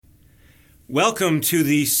Welcome to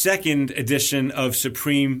the second edition of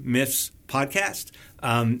Supreme Myths podcast.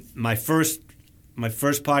 My first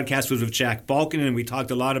podcast was with Jack Balkin, and we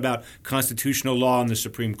talked a lot about constitutional law and the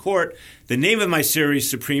Supreme Court. The name of my series,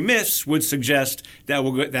 Supreme Myths, would suggest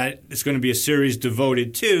that it's going to be a series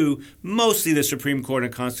devoted to mostly the Supreme Court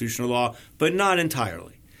and constitutional law, but not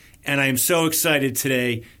entirely. And I am so excited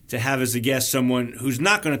today to have as a guest someone who's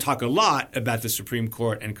not going to talk a lot about the Supreme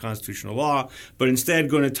Court and constitutional law, but instead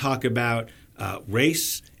going to talk about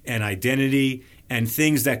race and identity and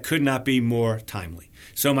things that could not be more timely.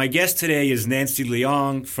 So my guest today is Nancy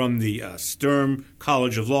Leong from the Sturm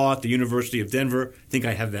College of Law at the University of Denver. I think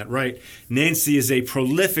I have that right. Nancy is a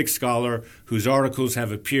prolific scholar whose articles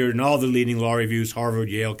have appeared in all the leading law reviews,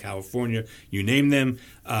 Harvard, Yale, California, you name them.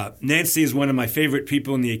 Nancy is one of my favorite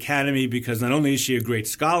people in the academy because not only is she a great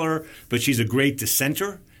scholar, but she's a great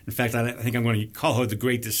dissenter. In fact, I think I'm going to call her the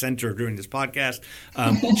great dissenter during this podcast.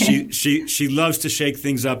 She loves to shake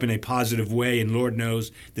things up in a positive way, and Lord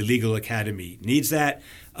knows the legal academy needs that.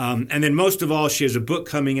 And then most of all, she has a book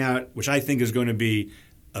coming out, which I think is going to be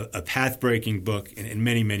a path-breaking book in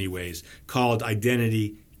many, many ways, called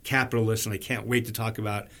Identity Capitalist, and I can't wait to talk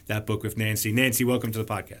about that book with Nancy. Nancy, welcome to the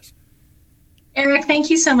podcast. Eric, thank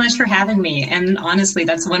you so much for having me. And honestly,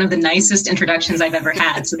 that's one of the nicest introductions I've ever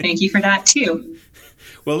had, so thank you for that, too.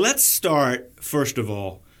 Well, let's start, first of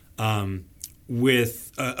all,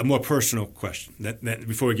 with a more personal question that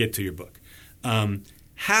before we get to your book.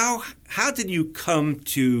 How did you come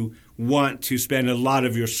to want to spend a lot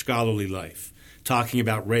of your scholarly life talking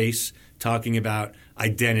about race, talking about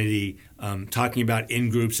identity, talking about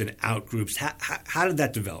in-groups and out-groups? How did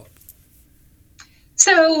that develop?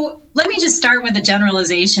 So let me just start with a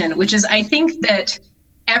generalization, which is I think that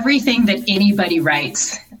everything that anybody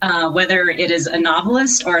writes, whether it is a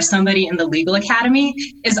novelist or somebody in the legal academy,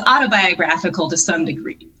 is autobiographical to some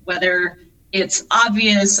degree, whether it's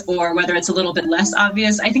obvious or whether it's a little bit less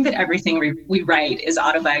obvious. I think that everything we write is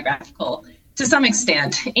autobiographical to some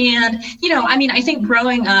extent. And, I think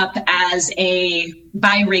growing up as a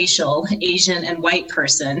biracial Asian and white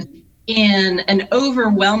person in an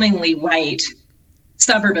overwhelmingly white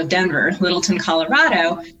suburb of Denver, Littleton,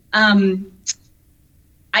 Colorado,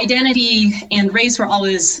 identity and race were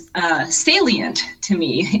always salient to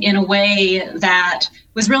me in a way that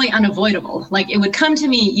was really unavoidable. Like it would come to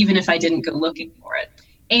me even if I didn't go looking for it.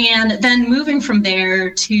 And then moving from there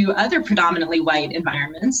to other predominantly white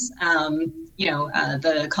environments,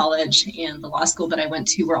 the college and the law school that I went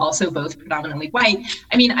to were also both predominantly white.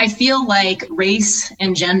 I feel like race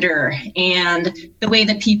and gender and the way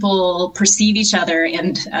that people perceive each other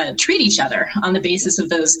and treat each other on the basis of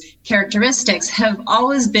those characteristics have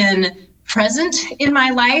always been present in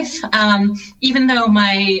my life, even though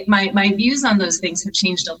my views on those things have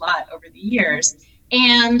changed a lot over the years.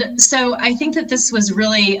 And so I think that this was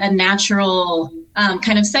really a natural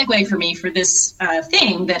kind of segue for me for this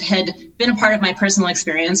thing that had been a part of my personal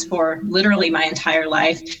experience for literally my entire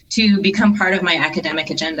life to become part of my academic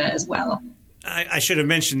agenda as well. I should have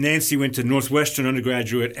mentioned Nancy went to Northwestern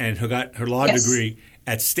undergraduate and got her law degree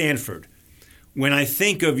at Stanford. When I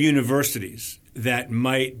think of universities that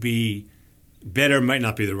might be better, might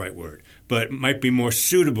not be the right word, but might be more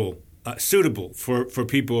suitable for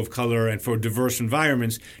people of color and for diverse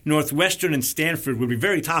environments, Northwestern and Stanford would be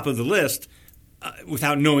very top of the list.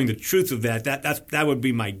 Without knowing the truth of that would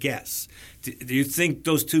be my guess. Do you think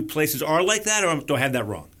those two places are like that, or do I have that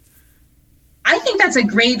wrong? I think that's a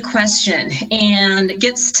great question and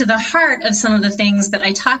gets to the heart of some of the things that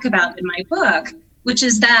I talk about in my book, which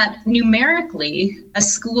is that numerically, a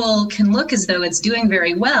school can look as though it's doing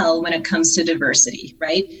very well when it comes to diversity,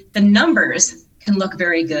 right? The numbers can look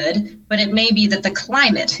very good, but it may be that the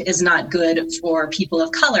climate is not good for people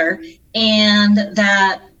of color, and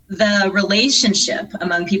that the relationship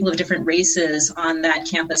among people of different races on that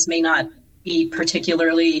campus may not be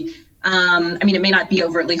particularly, it may not be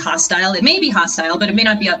overtly hostile. It may be hostile, but it may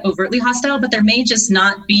not be overtly hostile, but there may just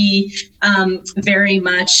not be very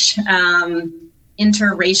much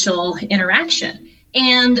interracial interaction.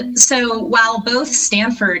 And so while both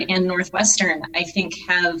Stanford and Northwestern, I think,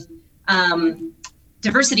 have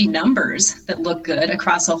diversity numbers that look good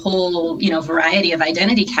across a whole, variety of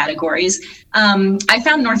identity categories, I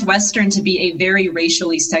found Northwestern to be a very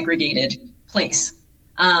racially segregated place.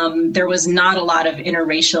 There was not a lot of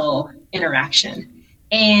interracial interaction.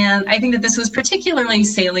 And I think that this was particularly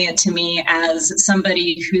salient to me as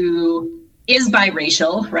somebody who is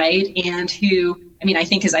biracial, right? And who, I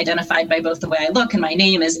think is identified by both the way I look and my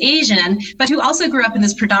name as Asian, but who also grew up in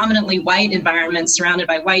this predominantly white environment surrounded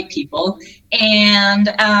by white people. And,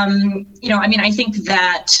 I think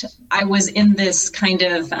that I was in this kind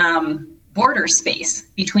of border space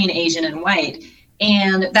between Asian and white.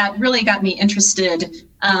 And that really got me interested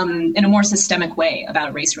in a more systemic way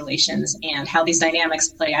about race relations and how these dynamics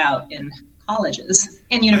play out in colleges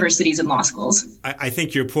and universities and law schools. I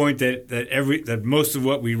think your point that most of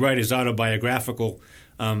what we write is autobiographical,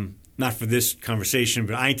 not for this conversation,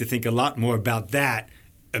 but I need to think a lot more about that,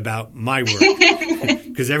 about my work.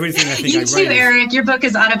 Because everything I think you I write too, Eric. Your book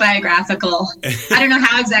is autobiographical. I don't know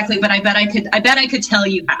how exactly, but I bet I could tell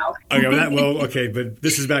you how. Okay, but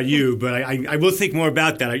this is about you. But I will think more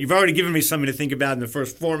about that. You've already given me something to think about in the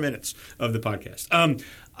first 4 minutes of the podcast.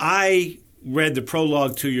 I read the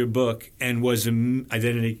prologue to your book and was an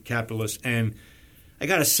identity capitalist, and I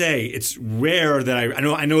got to say, it's rare that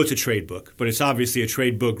I know it's a trade book, but it's obviously a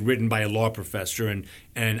trade book written by a law professor, and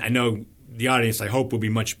I know the audience, I hope, will be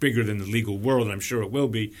much bigger than the legal world, and I'm sure it will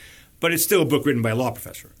be. But it's still a book written by a law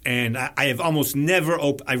professor. And I have almost never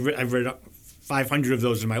I've read 500 of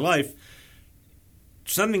those in my life.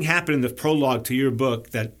 Something happened in the prologue to your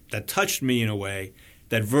book that touched me in a way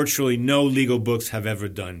that virtually no legal books have ever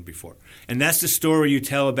done before. And that's the story you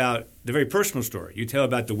tell about, the very personal story. You tell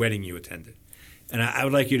about the wedding you attended. And I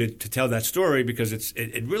would like you to tell that story because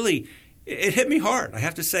it really hit me hard. I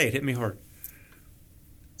have to say, it hit me hard.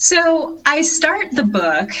 So I start the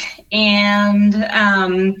book, and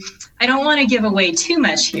I don't want to give away too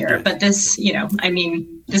much here, but this,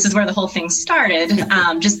 this is where the whole thing started,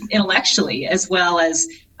 just intellectually as well as,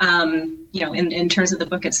 in terms of the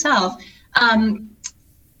book itself.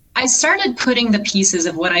 I started putting the pieces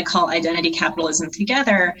of what I call identity capitalism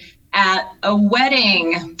together at a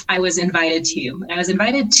wedding I was invited to. I was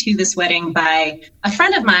invited to this wedding by a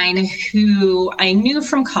friend of mine who I knew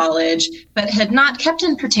from college, but had not kept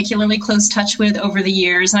in particularly close touch with over the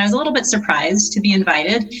years. And I was a little bit surprised to be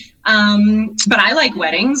invited. But I like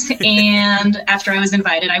weddings. And after I was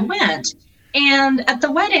invited, I went. And at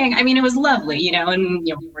the wedding, it was lovely, and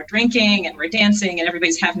we're drinking and we're dancing and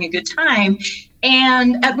everybody's having a good time.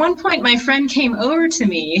 And at one point, my friend came over to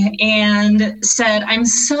me and said, "I'm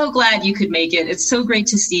so glad you could make it. It's so great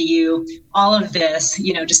to see you." All of this,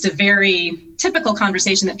 just a very typical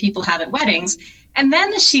conversation that people have at weddings. And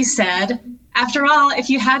then she said, "After all, if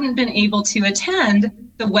you hadn't been able to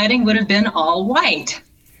attend, the wedding would have been all white."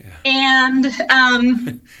 Yeah.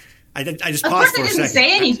 And I just paused for a second. Of course, I didn't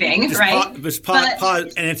say anything, right?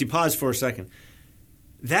 Pause, Nancy, pause for a second.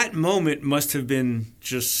 That moment must have been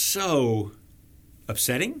just so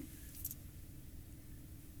upsetting.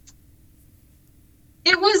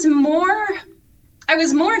 I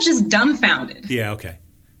was more just dumbfounded. Yeah, okay.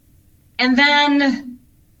 And then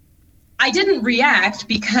I didn't react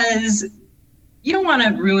because you don't want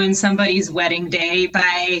to ruin somebody's wedding day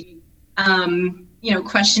by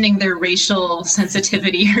questioning their racial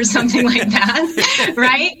sensitivity or something like that,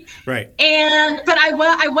 right? Right. But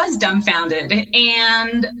I was dumbfounded,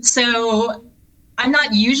 and so I'm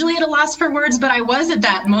not usually at a loss for words, but I was at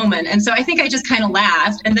that moment, and so I think I just kind of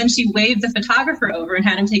laughed, and then she waved the photographer over and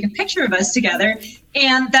had him take a picture of us together,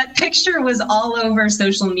 and that picture was all over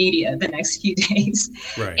social media the next few days.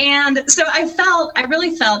 Right. And so I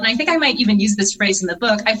really felt, and I think I might even use this phrase in the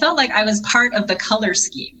book, I felt like I was part of the color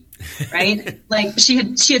scheme. Right? Like she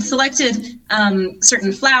had selected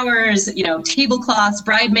certain flowers, tablecloths,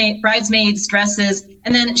 bridesmaids, dresses.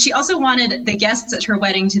 And then she also wanted the guests at her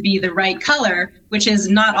wedding to be the right color, which is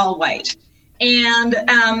not all white. And,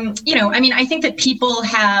 I think that people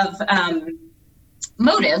have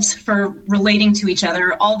motives for relating to each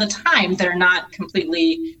other all the time that are not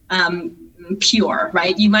completely pure,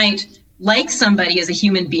 right? You might like somebody as a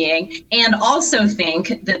human being and also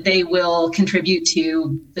think that they will contribute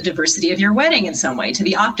to the diversity of your wedding in some way, to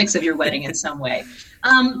the optics of your wedding in some way.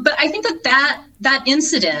 But I think that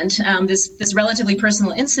incident, this relatively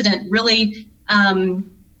personal incident, really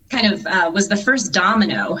was the first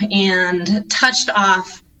domino and touched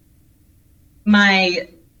off my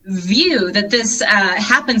view that this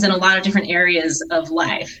happens in a lot of different areas of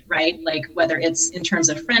life, right? Like whether it's in terms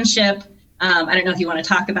of friendship. I don't know if you want to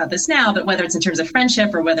talk about this now, but whether it's in terms of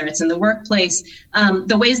friendship or whether it's in the workplace,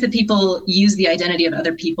 the ways that people use the identity of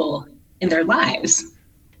other people in their lives.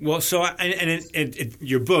 Well, so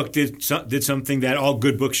your book did something that all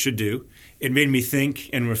good books should do. It made me think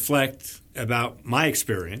and reflect about my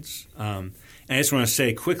experience. And I just want to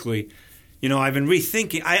say quickly, I've been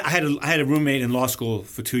rethinking. I had a roommate in law school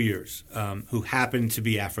for 2 years who happened to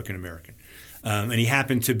be African American. And he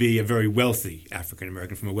happened to be a very wealthy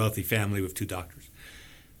African-American from a wealthy family with 2 doctors.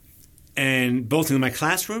 And both in my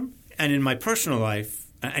classroom and in my personal life,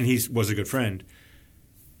 and he was a good friend,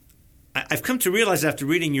 I've come to realize after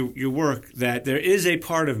reading your work that there is a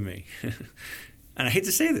part of me, and I hate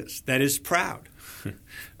to say this, that is proud.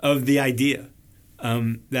 of the idea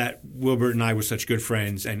that Wilbert and I were such good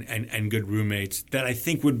friends and good roommates that I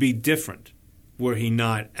think would be different were he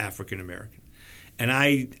not African American. And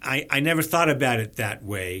I never thought about it that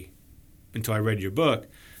way until I read your book.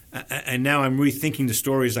 And now I'm rethinking the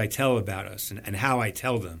stories I tell about us and how I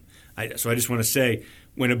tell them. So I just want to say,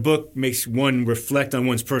 when a book makes one reflect on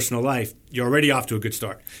one's personal life, you're already off to a good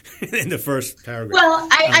start in the first paragraph. Well,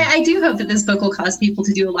 I do hope that this book will cause people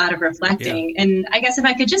to do a lot of reflecting. Yeah. And I guess if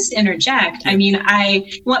I could just interject, yeah. I mean,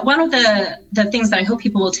 one of the things that I hope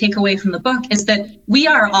people will take away from the book is that we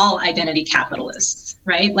are all identity capitalists,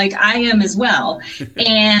 right? Like I am as well.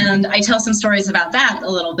 And I tell some stories about that a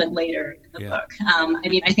little bit later in the book. I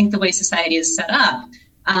mean, I think the way society is set up,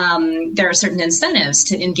 there are certain incentives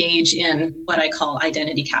to engage in what I call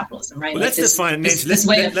identity capitalism, right? Well, let's define it, Nancy.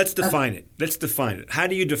 Let's define it. Let's define it. How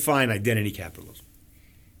do you define identity capitalism?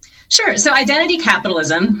 Sure. So identity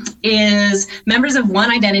capitalism is members of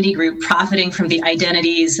one identity group profiting from the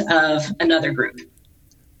identities of another group.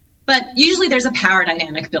 But usually there's a power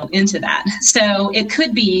dynamic built into that. So it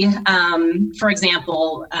could be, for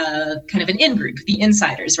example, kind of an in-group, the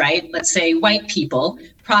insiders, right? Let's say white people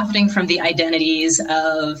profiting from the identities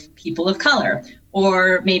of people of color.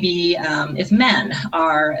 Or maybe if men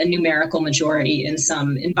are a numerical majority in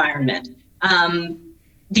some environment,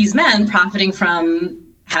 these men profiting from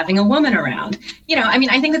having a woman around. You know, I mean,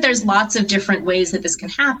 I think that there's lots of different ways that this can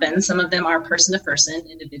happen. Some of them are person to person,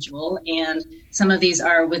 individual, and some of these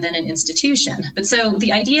are within an institution. But so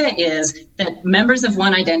the idea is that members of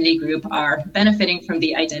one identity group are benefiting from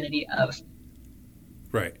the identity of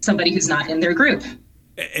somebody who's not in their group.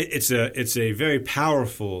 It's a very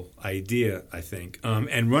powerful idea, I think,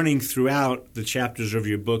 and running throughout the chapters of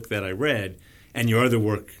your book that I read, and your other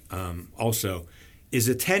work also, is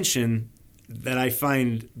a tension that I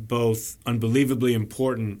find both unbelievably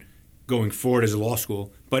important going forward as a law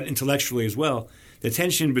school, but intellectually as well, the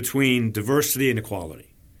tension between diversity and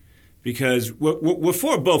equality. Because we're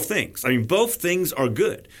for both things. I mean, both things are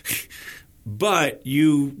good. But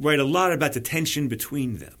you write a lot about the tension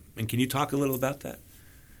between them. And can you talk a little about that?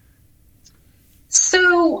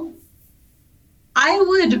 So I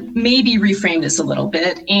would maybe reframe this a little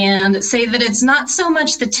bit and say that it's not so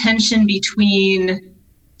much the tension between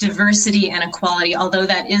diversity and equality, although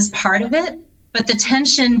that is part of it, but the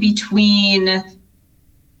tension between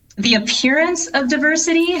the appearance of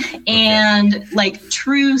diversity and like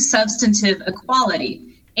true substantive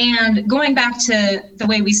equality. And going back to the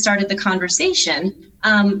way we started the conversation,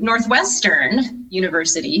 Northwestern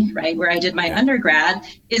University, right, where I did my undergrad,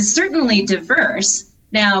 is certainly diverse.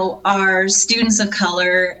 Now, are students of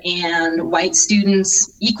color and white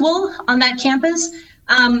students equal on that campus?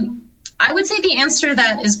 I would say the answer to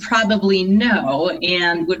that is probably no,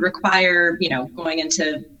 and would require, you know, going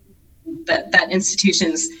into that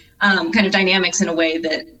institution's kind of dynamics in a way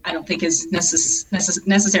that I don't think is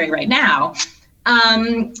necessary right now.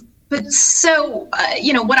 But so,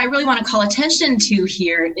 you know, what I really want to call attention to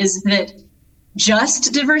here is that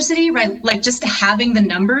just diversity, right, like just having the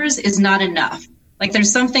numbers is not enough. Like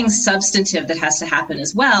there's something substantive that has to happen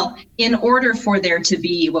as well in order for there to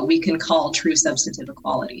be what we can call true substantive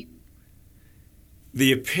equality.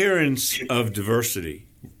 The appearance of diversity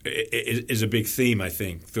is a big theme, I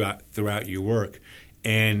think, throughout your work.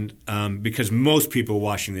 And because most people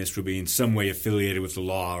watching this will be in some way affiliated with the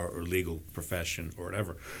law or legal profession or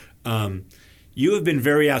whatever, you have been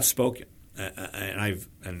very outspoken, and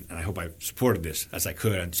I hope I've supported this as I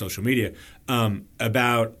could on social media,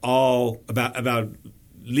 about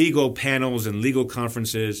legal panels and legal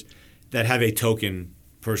conferences that have a token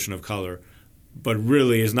person of color, but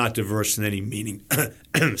really is not diverse in any in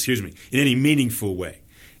any meaningful way.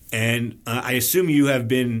 And I assume you have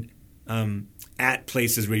been at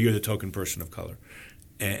places where you're the token person of color.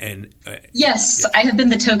 Yes, I have been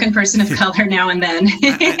the token person of color now and then.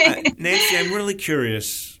 Nancy, I'm really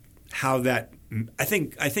curious how that. I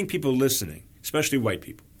think people listening, especially white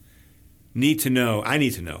people, need to know. I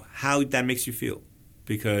need to know how that makes you feel,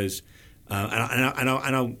 because I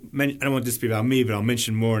don't want this to be about me, but I'll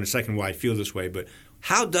mention more in a second why I feel this way. But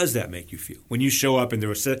how does that make you feel when you show up and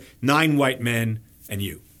there are 9 white men and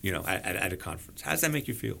you know, at a conference? How does that make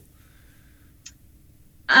you feel?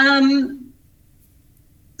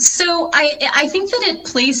 So I think that it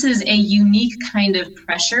places a unique kind of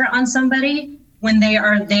pressure on somebody when they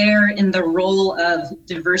are there in the role of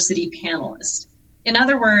diversity panelist. In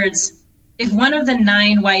other words, if one of the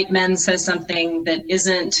 9 white men says something that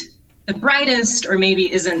isn't the brightest or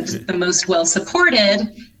maybe isn't the most well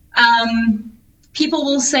supported, people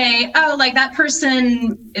will say, oh, like that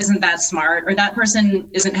person isn't that smart or that person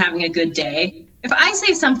isn't having a good day. if I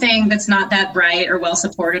say something that's not that bright or well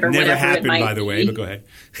supported or Never whatever happened, it might by the way, but go ahead.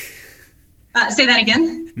 Say that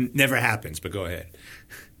again? Never happens, but go ahead.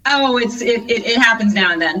 Oh, it happens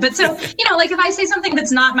now and then. But so, like if I say something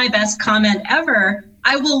that's not my best comment ever,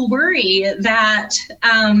 I will worry that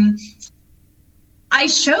I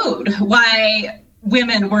showed why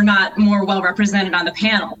women were not more well represented on the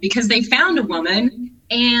panel, because they found a woman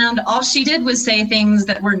and all she did was say things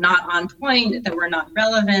that were not on point, that were not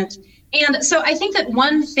relevant. And so I think that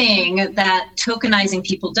one thing that tokenizing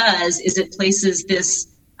people does is it places this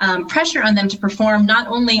pressure on them to perform not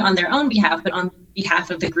only on their own behalf, but on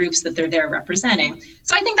behalf of the groups that they're there representing.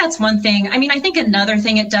 So I think that's one thing. I mean, I think another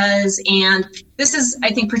thing it does, and this is,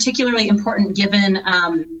 I think, particularly important given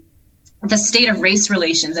the state of race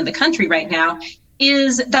relations in the country right now,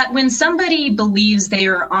 is that when somebody believes they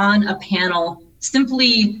are on a panel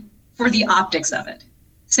simply for the optics of it,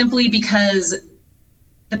 simply because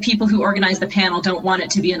the people who organize the panel don't want it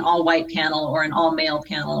to be an all-white panel or an all-male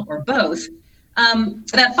panel or both,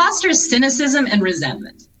 that fosters cynicism and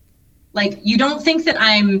resentment. Like, you don't think that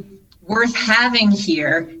I'm worth having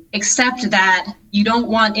here, except that you don't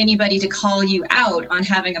want anybody to call you out on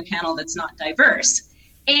having a panel that's not diverse.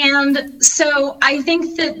 And so I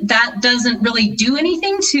think that doesn't really do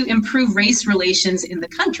anything to improve race relations in the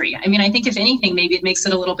country. I mean, I think if anything, maybe it makes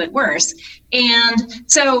it a little bit worse. And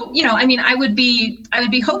so, I mean, I would be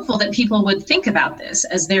hopeful that people would think about this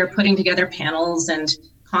as they're putting together panels and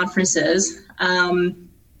conferences,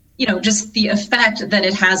 just the effect that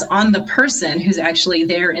it has on the person who's actually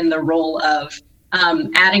there in the role of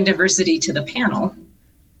adding diversity to the panel.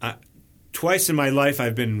 Twice in my life,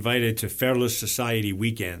 I've been invited to Fairless Society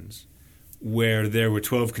weekends where there were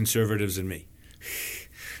 12 conservatives and me.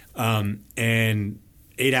 And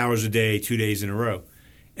 8 hours a day, 2 days in a row.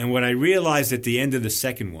 And what I realized at the end of the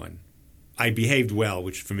second one, I behaved well,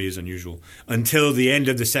 which for me is unusual, until the end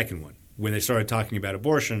of the second one, when they started talking about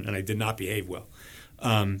abortion, and I did not behave well.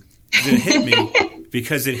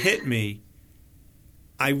 Because it hit me,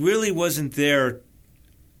 I really wasn't there.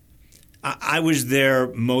 I was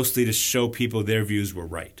there mostly to show people their views were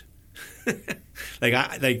right.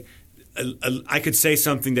 I could say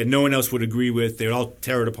something that no one else would agree with. They would all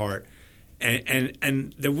tear it apart,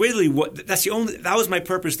 and that was my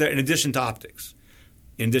purpose there. In addition to optics,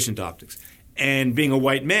 and being a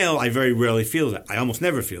white male, I very rarely feel that. I almost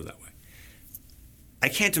never feel that way. I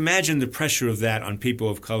can't imagine the pressure of that on people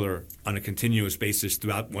of color on a continuous basis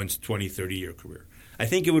throughout one's 20, 30-year career. I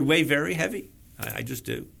think it would weigh very heavy. I just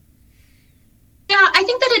do. Yeah, I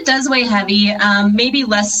think that it does weigh heavy, maybe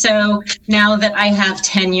less so now that I have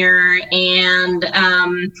tenure, and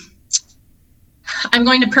I'm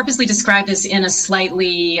going to purposely describe this in a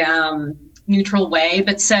slightly neutral way.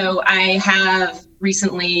 But so I have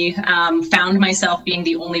recently found myself being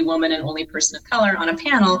the only woman and only person of color on a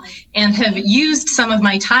panel, and have used some of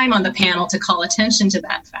my time on the panel to call attention to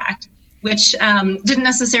that fact, which didn't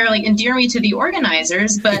necessarily endear me to the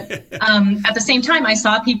organizers, but at the same time, I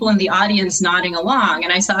saw people in the audience nodding along,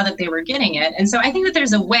 and I saw that they were getting it. And so I think that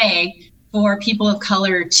there's a way for people of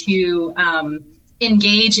color to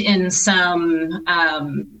engage in some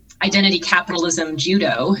identity capitalism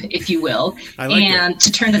judo, if you will, and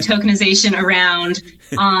to turn the tokenization around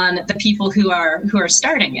on the people who are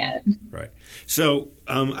starting it. Right. So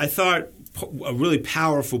I thought a really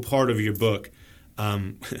powerful part of your book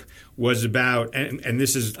was about, and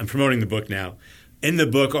this is, I'm promoting the book now. In the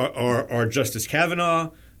book are Justice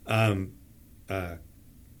Kavanaugh,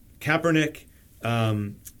 Kaepernick,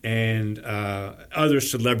 and other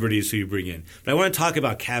celebrities who you bring in. But I want to talk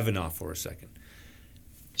about Kavanaugh for a second.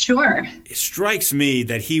 Sure. It strikes me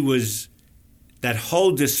that that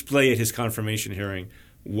whole display at his confirmation hearing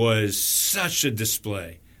was such a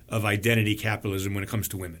display of identity capitalism when it comes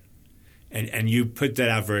to women. And you put that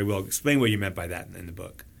out very well. Explain what you meant by that in the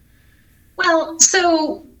book. Well,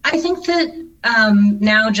 so I think that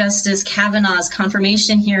now Justice Kavanaugh's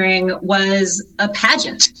confirmation hearing was a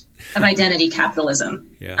pageant of identity capitalism.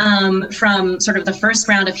 Yeah. From sort of the first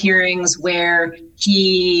round of hearings where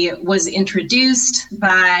he was introduced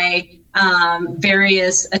by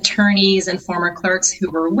various attorneys and former clerks who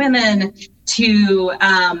were women to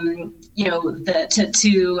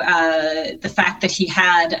the fact that he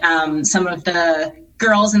had some of the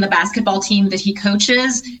girls in the basketball team that he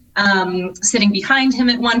coaches sitting behind him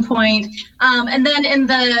at one point, and then in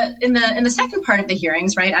the second part of the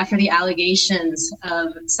hearings, right after the allegations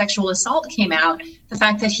of sexual assault came out, the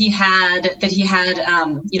fact that he had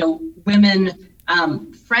women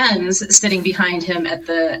friends sitting behind him at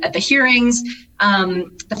the hearings,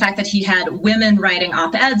 the fact that he had women writing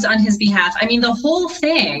op-eds on his behalf. I mean, the whole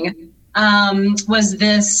thing was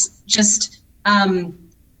this just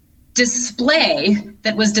display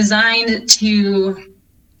that was designed to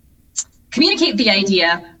communicate the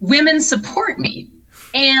idea, women support me.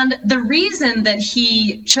 And the reason that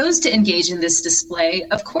he chose to engage in this display,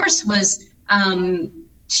 of course, was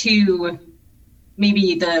to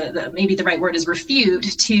maybe the right word is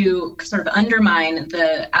refute, to sort of undermine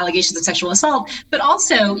the allegations of sexual assault. But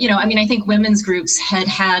also, I think women's groups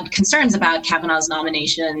had concerns about Kavanaugh's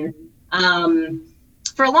nomination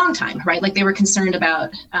for a long time, right? Like they were concerned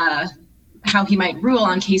about how he might rule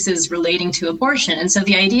on cases relating to abortion. And so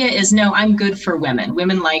the idea is, no, I'm good for women.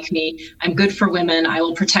 Women like me. I'm good for women. I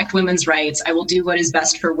will protect women's rights. I will do what is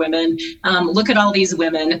best for women. Look at all these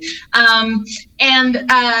women. So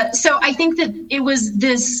I think that it was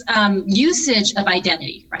this usage of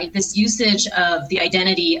identity, right? This usage of the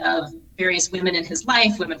identity of various women in his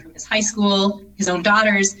life, women from his high school, his own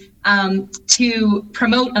daughters, to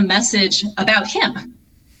promote a message about him,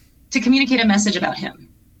 to communicate a message about him.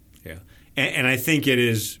 And I think it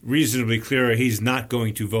is reasonably clear he's not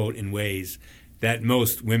going to vote in ways that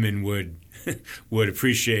most women would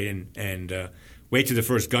appreciate and wait till the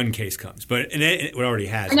first gun case comes. But it already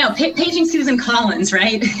has. I know, paging Susan Collins,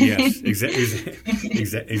 right? Yes,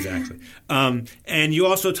 exactly. And you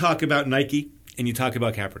also talk about Nike and you talk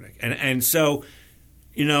about Kaepernick. And so,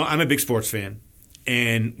 I'm a big sports fan.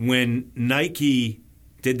 And when Nike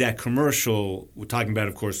did that commercial, we're talking about,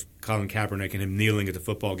 of course, Colin Kaepernick and him kneeling at the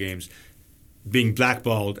football games, being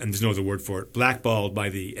blackballed, and there's no other word for it, blackballed by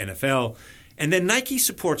the NFL. And then Nike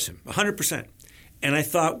supports him 100%. And I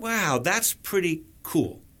thought, wow, that's pretty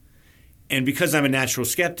cool. And because I'm a natural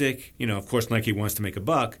skeptic, of course Nike wants to make a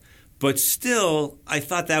buck, but still I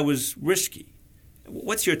thought that was risky.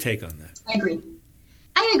 What's your take on that?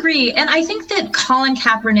 I agree. And I think that Colin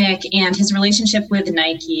Kaepernick and his relationship with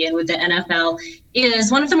Nike and with the NFL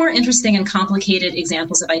is one of the more interesting and complicated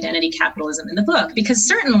examples of identity capitalism in the book, because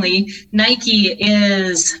certainly Nike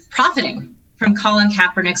is profiting from Colin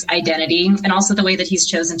Kaepernick's identity and also the way that he's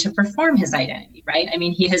chosen to perform his identity, right? I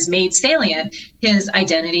mean, he has made salient his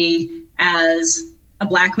identity as a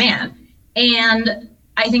Black man. And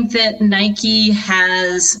I think that Nike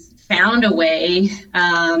has found a way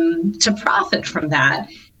to profit from that.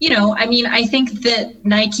 I think that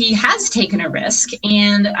Nike has taken a risk,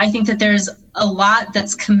 and I think that there's a lot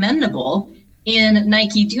that's commendable in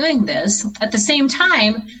Nike doing this. At the same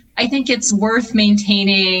time, I think it's worth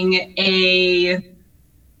maintaining a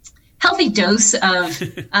healthy dose of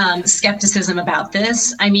skepticism about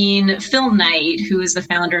this. I mean, Phil Knight, who is the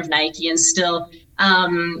founder of Nike and still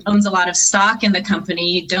owns a lot of stock in the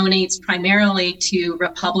company, donates primarily to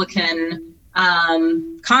Republican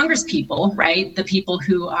Congress people, right? The people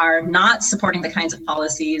who are not supporting the kinds of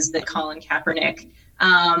policies that Colin Kaepernick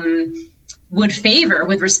would favor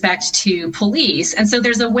with respect to police. And so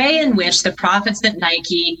there's a way in which the profits that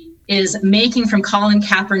Nike is making from Colin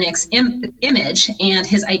Kaepernick's image and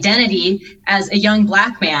his identity as a young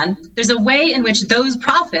Black man, there's a way in which those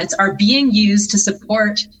profits are being used to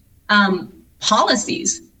support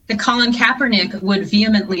policies that Colin Kaepernick would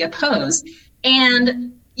vehemently oppose. And,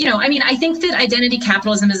 I think that identity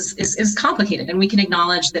capitalism is complicated, and we can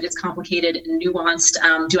acknowledge that it's complicated and nuanced.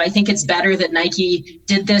 Do I think it's better that Nike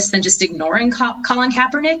did this than just ignoring Colin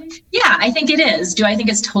Kaepernick? Yeah, I think it is. Do I think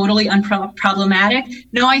it's totally unproblematic?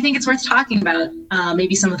 No, I think it's worth talking about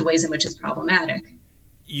maybe some of the ways in which it's problematic.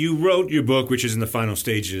 You wrote your book, which is in the final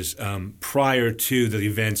stages, prior to the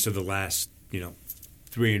events of the last,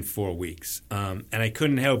 3 and 4 weeks. And I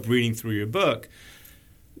couldn't help reading through your book.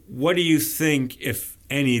 What do you think, if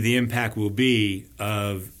any, the impact will be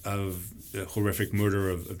of the horrific murder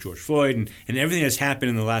of George Floyd and everything that's happened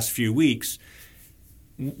in the last few weeks?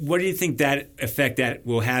 What do you think that effect that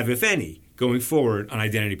will have, if any, going forward on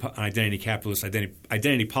identity capitalists,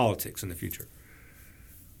 identity politics in the future?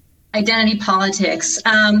 Identity politics.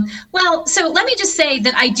 So let me just say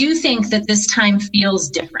that I do think that this time feels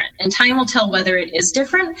different, and time will tell whether it is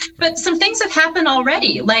different. But some things have happened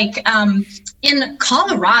already, like in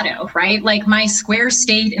Colorado, right? Like my square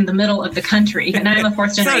state in the middle of the country, and I'm a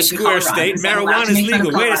fourth generation Colorado. It's not a square state. So marijuana is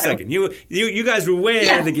legal. Wait a second. You guys were way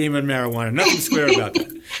ahead of the game on marijuana. Nothing square about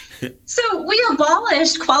that. So we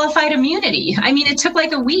abolished qualified immunity. I mean, it took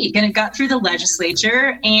like a week and it got through the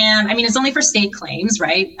legislature. And I mean, it's only for state claims,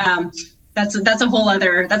 right? That's a whole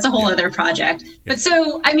other project. Yeah. But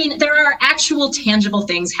so, I mean, there are actual tangible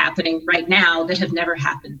things happening right now that have never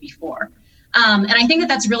happened before. And I think that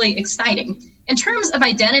that's really exciting. In terms of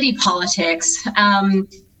identity politics, I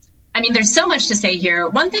mean, there's so much to say here.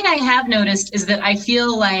 One thing I have noticed is that I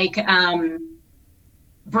feel like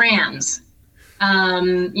brands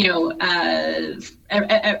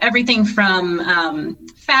everything from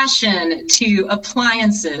fashion to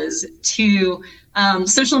appliances to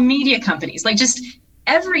social media companies. Like just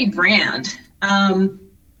every brand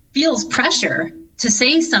feels pressure to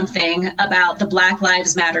say something about the Black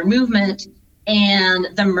Lives Matter movement and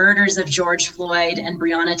the murders of George Floyd and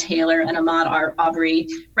Breonna Taylor and Ahmaud Arbery,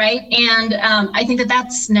 right? And I think that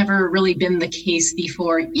that's never really been the case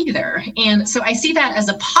before either. And so I see that as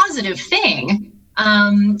a positive thing,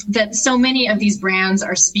 that so many of these brands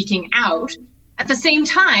are speaking out. At the same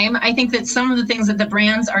time, I think that some of the things that the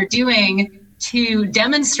brands are doing to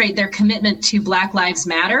demonstrate their commitment to Black Lives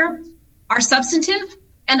Matter are substantive,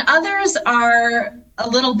 and others are a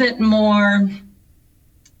little bit more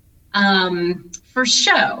for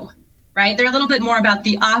show, right? They're a little bit more about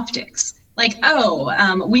the optics. Like,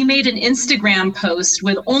 we made an Instagram post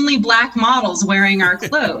with only Black models wearing our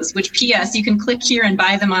clothes, which PS, you can click here and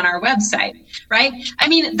buy them on our website, right? I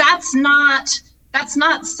mean, that's not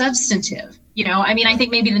substantive. I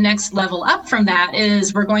think maybe the next level up from that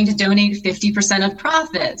is we're going to donate 50% of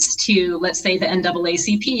profits to, let's say, the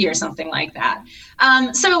NAACP or something like that.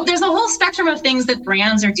 So there's a whole spectrum of things that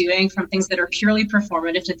brands are doing, from things that are purely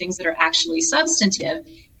performative to things that are actually substantive.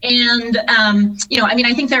 And,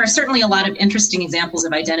 I think there are certainly a lot of interesting examples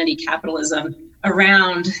of identity capitalism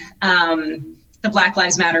around the Black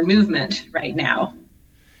Lives Matter movement right now.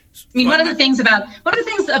 I mean, one of the things about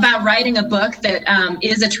writing a book that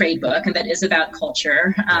is a trade book and that is about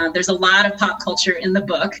culture. There's a lot of pop culture in the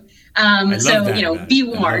book, be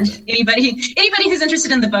warned. Anybody who's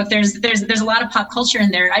interested in the book, there's a lot of pop culture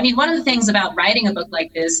in there. I mean, one of the things about writing a book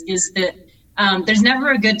like this is that there's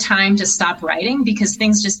never a good time to stop writing because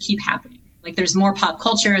things just keep happening. Like there's more pop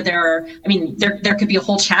culture. There could be a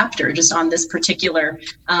whole chapter just on this particular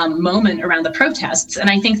moment around the protests, and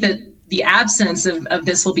I think that the absence of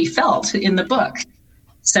this will be felt in the book.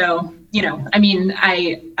 So, I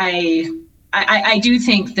do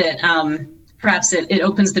think that perhaps it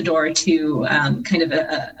opens the door to kind of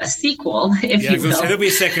a sequel, if you will. It'll be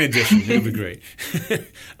a second edition. It'll be great.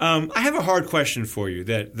 I have a hard question for you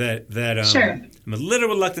that sure. I'm a little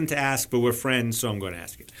reluctant to ask, but we're friends, so I'm going to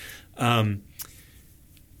ask it. I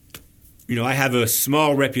have a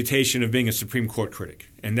small reputation of being a Supreme Court critic,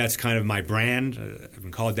 and that's kind of my brand. I've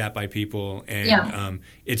been called that by people, and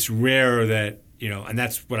it's rare that, and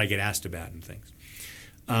that's what I get asked about and things.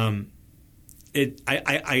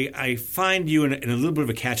 I find you in a little bit of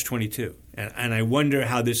a catch-22, and I wonder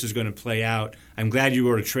how this is going to play out. I'm glad you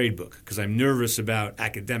wrote a trade book because I'm nervous about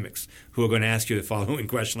academics who are going to ask you the following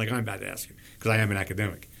question like I'm about to ask you, because I am an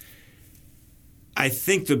academic. I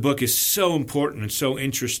think the book is so important and so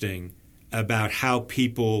interesting about how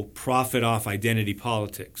people profit off identity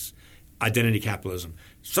politics, identity capitalism,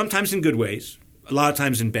 sometimes in good ways, a lot of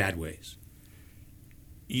times in bad ways.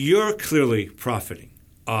 You're clearly profiting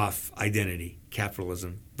off identity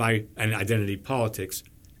capitalism and identity politics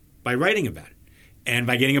by writing about it and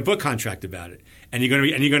by getting a book contract about it. And you're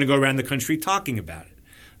going to go around the country talking about it.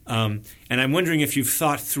 And I'm wondering if you've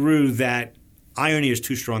thought through that. Irony is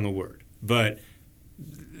too strong a word, but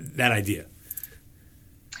that idea.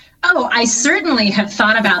 Oh, I certainly have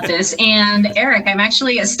thought about this. And Eric, I'm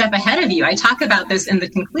actually a step ahead of you. I talk about this in the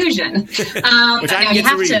conclusion. You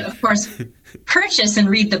have to, of course, purchase and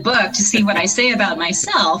read the book to see what I say about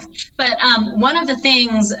myself. But one of the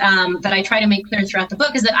things that I try to make clear throughout the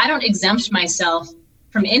book is that I don't exempt myself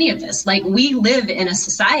from any of this. Like, we live in a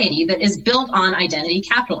society that is built on identity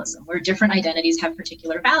capitalism, where different identities have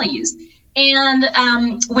particular values. And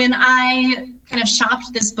when I kind of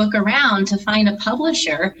shopped this book around to find a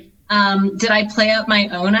publisher, did I play up my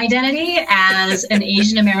own identity as an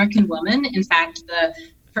Asian American woman? In fact, the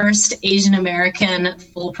first Asian American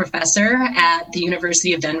full professor at the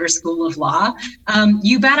University of Denver School of Law.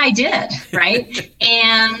 You bet I did, right?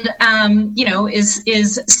 And,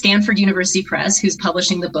 is Stanford University Press, who's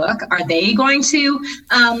publishing the book, are they going to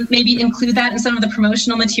maybe include that in some of the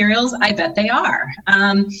promotional materials? I bet they are.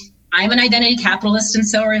 I'm an identity capitalist, and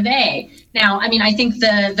so are they. Now, I think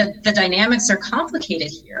the dynamics are complicated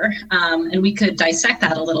here, and we could dissect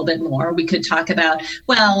that a little bit more. We could talk about,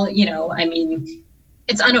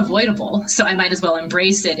 it's unavoidable, so I might as well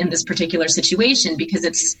embrace it in this particular situation because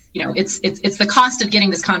it's the cost of getting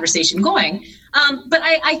this conversation going. But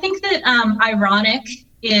I think that ironic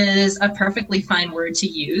is a perfectly fine word to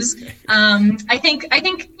use. I think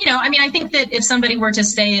that if somebody were to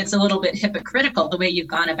say it's a little bit hypocritical the way you've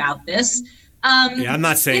gone about this. I'm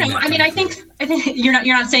not saying that. I think you're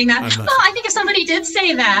not saying that. Well, I think if somebody did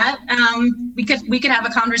say that, we could have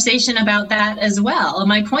a conversation about that as well.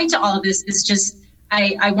 My point to all of this is just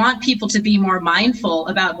I want people to be more mindful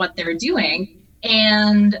about what they're doing.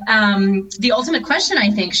 And the ultimate question, I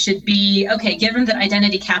think, should be, okay, given that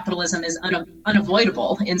identity capitalism is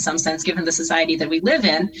unavoidable in some sense, given the society that we live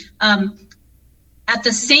in, at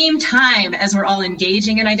the same time as we're all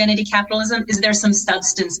engaging in identity capitalism, is there some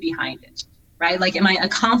substance behind it, right? Like, am I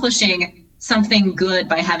accomplishing something good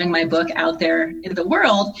by having my book out there in the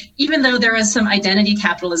world, even though there is some identity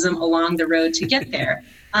capitalism along the road to get there?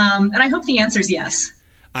 And I hope the answer is yes.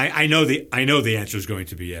 I know the answer is going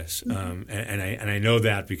to be yes, and I know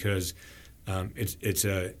that because it's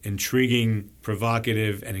a intriguing,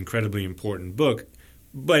 provocative, and incredibly important book.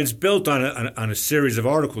 But it's built on a series of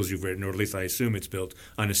articles you've written, or at least I assume it's built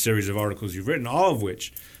on a series of articles you've written, all of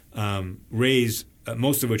which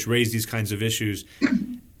most of which raise these kinds of issues,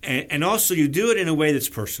 and also you do it in a way that's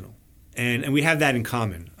personal, and we have that in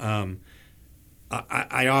common.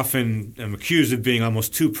 I often am accused of being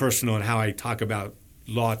almost too personal in how I talk about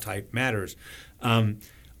law-type matters.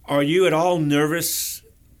 Are you at all nervous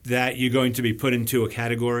that you're going to be put into a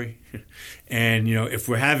category? And, if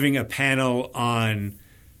we're having a panel on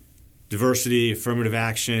diversity, affirmative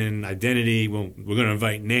action, identity, well, we're going to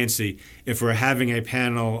invite Nancy. If we're having a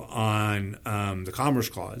panel on the Commerce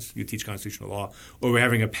Clause, you teach constitutional law, or we're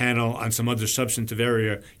having a panel on some other substantive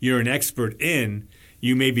area you're an expert in,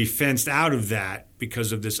 you may be fenced out of that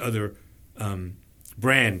because of this other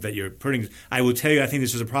brand that you're putting. I will tell you, I think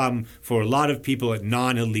this is a problem for a lot of people at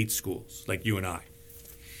non-elite schools like you and I.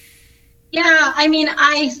 Yeah, I mean,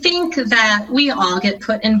 I think that we all get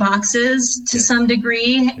put in boxes to some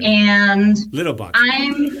degree, and little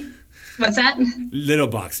boxes. What's that? Little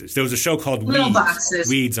boxes. There was a show called Little Boxes.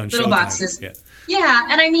 Weeds on Little Showtime. Boxes. Yeah,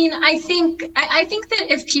 and I mean, I think that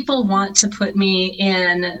if people want to put me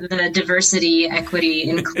in the diversity, equity,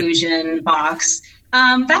 inclusion box,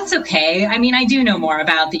 that's okay. I mean, I do know more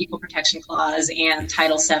about the Equal Protection Clause and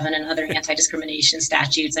Title VII and other anti-discrimination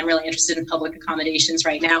statutes. I'm really interested in public accommodations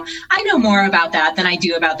right now. I know more about that than I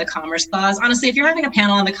do about the Commerce Clause. Honestly, if you're having a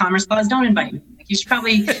panel on the Commerce Clause, don't invite me. You should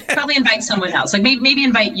probably invite someone else. Like maybe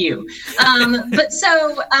invite you. But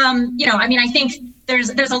so, I mean, I think there's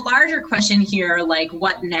a larger question here, like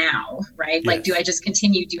what now, right? Yes. Like, do I just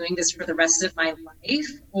continue doing this for the rest of my life?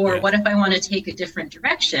 Or what if I want to take a different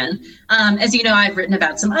direction? As you know, I've written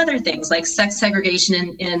about some other things like sex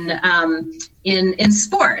segregation in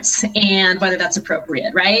sports and whether that's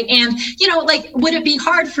appropriate, right? And, would it be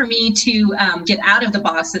hard for me to get out of the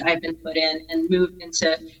box that I've been put in and move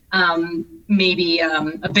into maybe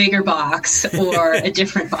a bigger box or a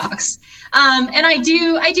different box? And I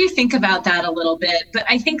do think about that a little bit, but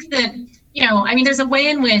I think that, there's a way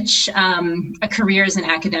in which a career as an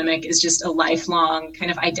academic is just a lifelong kind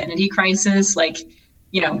of identity crisis. Like,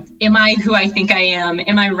 am I who I think I am?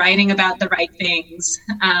 Am I writing about the right things?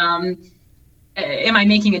 Am I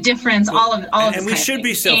making a difference? All of this. And we should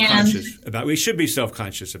be self-conscious about. We should be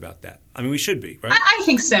self-conscious about that. I mean, we should be, right? I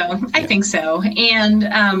think so. I think so. And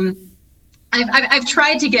I've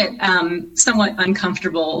tried to get somewhat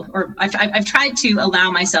uncomfortable, or I've tried to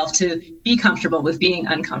allow myself to be comfortable with being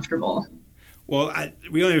uncomfortable. Well,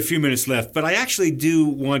 we only have a few minutes left, but I actually do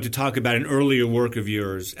want to talk about an earlier work of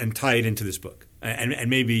yours and tie it into this book, and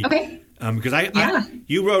maybe because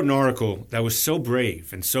you wrote an article that was so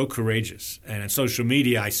brave and so courageous, and on social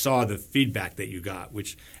media I saw the feedback that you got,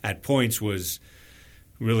 which at points was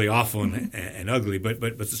really awful and ugly.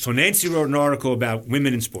 But so Nancy wrote an article about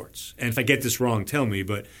women in sports, and if I get this wrong, tell me.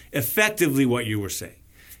 But effectively, what you were saying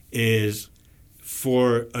is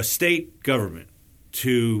for a state government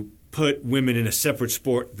to put women in a separate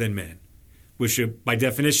sport than men, which by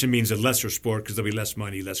definition means a lesser sport because there'll be less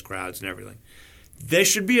money, less crowds, and everything. There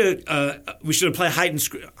should be we should apply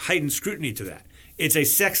heightened scrutiny to that. It's a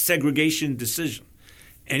sex segregation decision.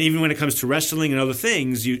 And even when it comes to wrestling and other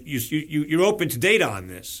things, you're open to data on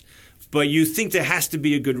this, but you think there has to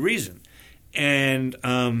be a good reason. And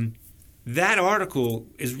that article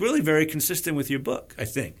is really very consistent with your book, I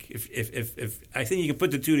think. If I think you can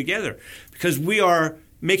put the two together, because we are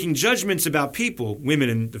making judgments about people, women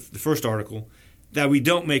in the first article, that we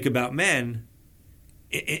don't make about men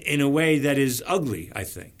in a way that is ugly, I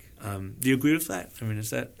think. Do you agree with that? I mean,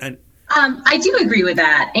 is that... I do agree with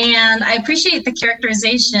that. And I appreciate the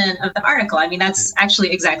characterization of the article. I mean, that's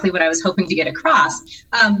actually exactly what I was hoping to get across.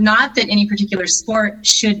 Not that any particular sport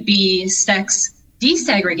should be sex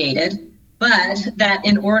desegregated, but that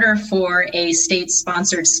in order for a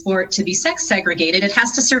state-sponsored sport to be sex segregated, it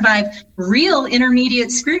has to survive real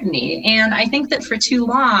intermediate scrutiny. And I think that for too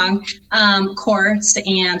long, courts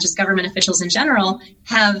and just government officials in general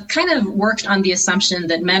have kind of worked on the assumption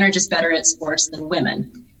that men are just better at sports than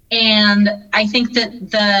women. And I think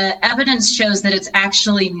that the evidence shows that it's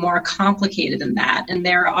actually more complicated than that. And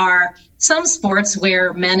there are some sports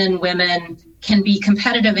where men and women can be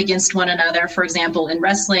competitive against one another, for example, in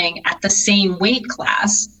wrestling at the same weight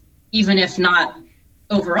class, even if not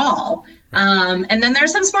overall. And then there are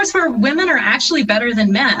some sports where women are actually better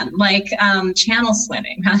than men, like channel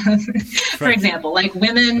swimming, for example. Like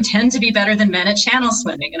women tend to be better than men at channel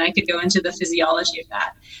swimming, and I could go into the physiology of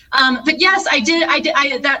that. But yes, I did.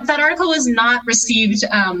 That article was not received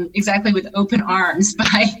exactly with open arms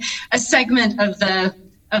by a segment of the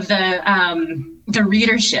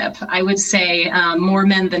readership. I would say more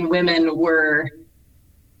men than women were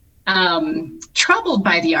troubled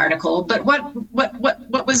by the article, but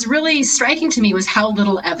what was really striking to me was how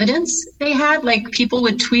little evidence they had. Like, people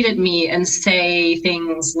would tweet at me and say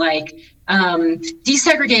things like,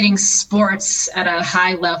 desegregating sports at a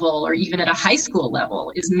high level or even at a high school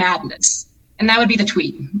level is madness. And that would be the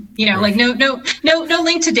tweet, like no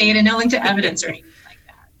link to data, no link to evidence or anything like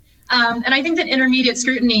that. And I think that intermediate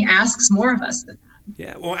scrutiny asks more of us than that.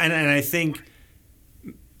 Yeah, well, and I think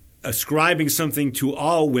ascribing something to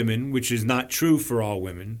all women, which is not true for all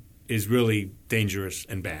women, is really dangerous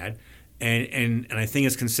and bad. And I think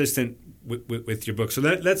it's consistent with your book. So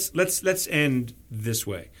let's end this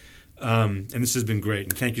way. And this has been great.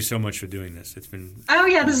 And thank you so much for doing this. It's been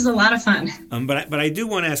this is a lot of fun. But I do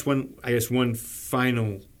want to ask one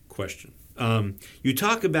final question. You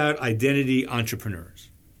talk about identity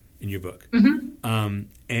entrepreneurs in your book, and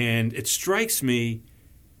it strikes me,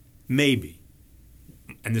 maybe.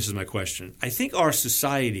 And this is my question, I think our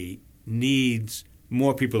society needs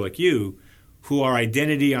more people like you who are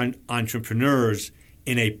identity entrepreneurs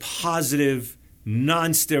in a positive,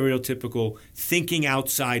 non-stereotypical, thinking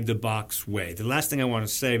outside the box way. The last thing I want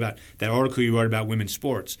to say about that article you wrote about men's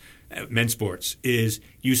sports, is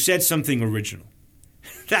you said something original.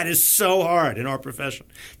 That is so hard in our profession.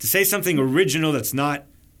 To say something original that's not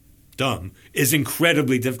dumb is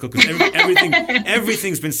incredibly difficult because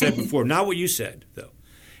everything's been said before. Not what you said, though.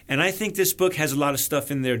 And I think this book has a lot of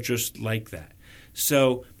stuff in there just like that.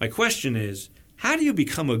 So my question is, how do you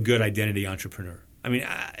become a good identity entrepreneur? I mean,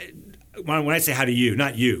 when I say how do you,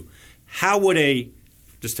 not you, how would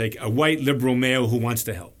just take a white liberal male who wants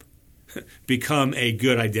to help become a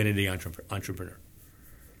good identity entrepreneur?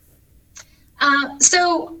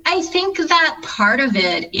 So I think that part of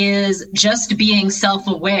it is just being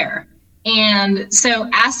self-aware. And so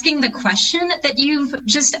asking the question that you've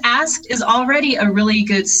just asked is already a really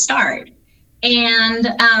good start. And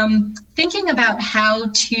thinking about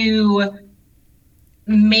how to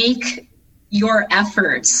make your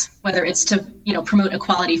efforts, whether it's to promote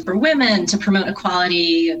equality for women, to promote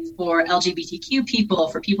equality for LGBTQ people,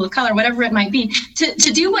 for people of color, whatever it might be, to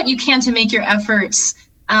do what you can to make your efforts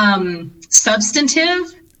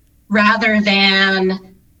substantive rather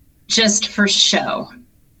than just for show.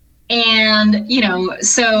 And,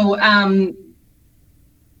 so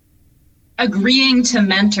agreeing to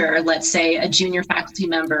mentor, let's say, a junior faculty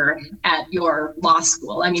member at your law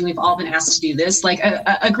school. I mean, we've all been asked to do this. Like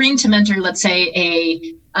agreeing to mentor, let's say,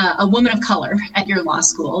 a woman of color at your law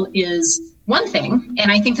school is one thing. And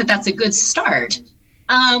I think that that's a good start.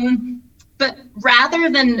 But rather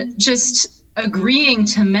than just agreeing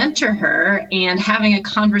to mentor her and having a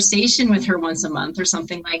conversation with her once a month or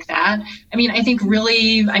something like that. I mean, I think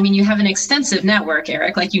really, you have an extensive network,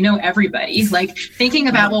 Eric, like, everybody, like thinking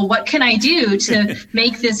about, well, what can I do to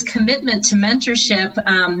make this commitment to mentorship,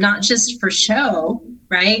 not just for show,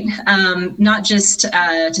 right? Not just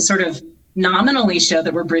to sort of nominally show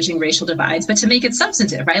that we're bridging racial divides, but to make it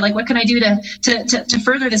substantive, right? Like, what can I do to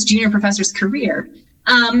further this junior professor's career?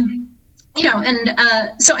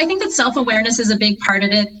 So I think that self-awareness is a big part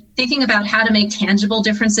of it. Thinking about how to make tangible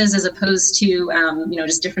differences as opposed to,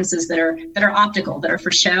 just differences that are optical, that are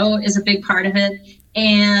for show, is a big part of it.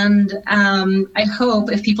 And I hope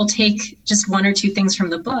if people take just one or two things from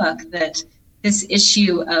the book, that this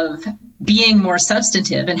issue of being more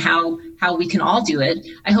substantive and how we can all do it,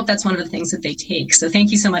 I hope that's one of the things that they take. So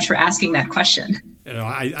thank you so much for asking that question.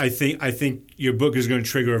 I think your book is going to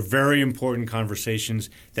trigger very important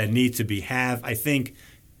conversations that need to be had. I think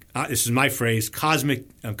this is my phrase: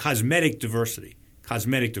 cosmetic diversity.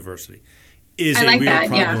 Cosmetic diversity is a real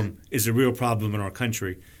problem. Yeah. Is a real problem in our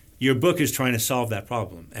country. Your book is trying to solve that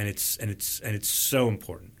problem, and it's so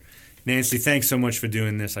important. Nancy, thanks so much for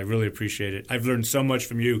doing this. I really appreciate it. I've learned so much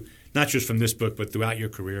from you, not just from this book, but throughout your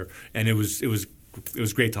career, and it was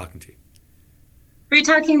great talking to you. Great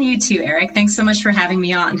talking to you too, Eric. Thanks so much for having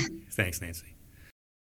me on. Thanks, Nancy.